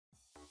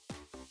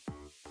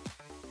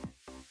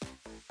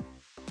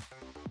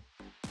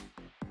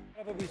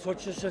Whenever we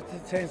touch us, it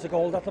turns to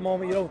gold at the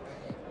moment. You know,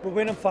 we're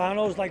winning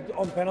finals like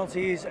on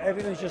penalties.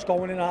 Everything's just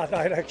going in our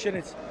direction.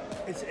 It's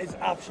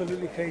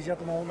absolutely crazy at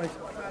the moment.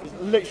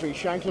 Literally,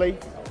 Shankly,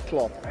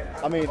 Klopp.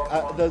 I mean,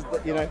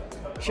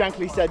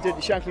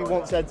 Shankly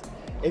once said,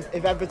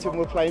 if Everton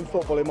were playing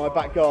football in my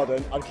back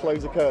garden, I'd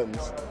close the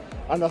curtains.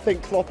 And I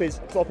think Klopp is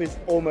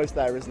almost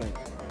there, isn't he?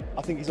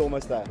 I think he's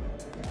almost there.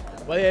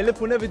 Well, yeah,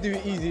 Liverpool never do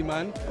it easy,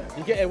 man.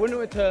 You get it. When we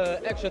went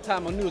to extra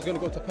time, I knew it was going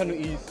to go to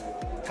penalties,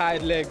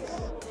 tired legs.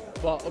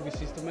 But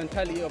obviously, it's the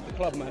mentality of the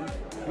club, man.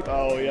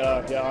 Oh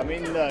yeah. I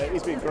mean,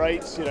 he's been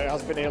great. You know, he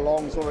hasn't been here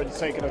long. He's already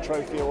taken a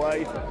trophy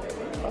away.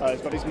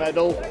 He's got his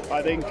medal.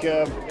 I think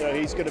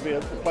he's going to be a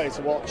player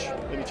to watch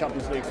in the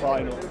Champions League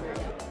final.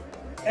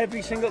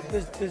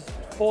 There's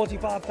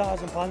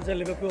 45,000 fans,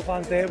 Liverpool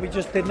fans there. We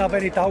just didn't have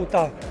any doubt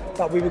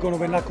that we were going to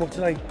win that cup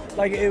tonight.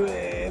 Like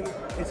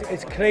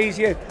it's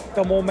crazy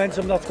the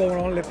momentum that's going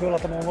on in Liverpool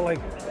at the moment. Like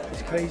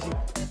it's crazy.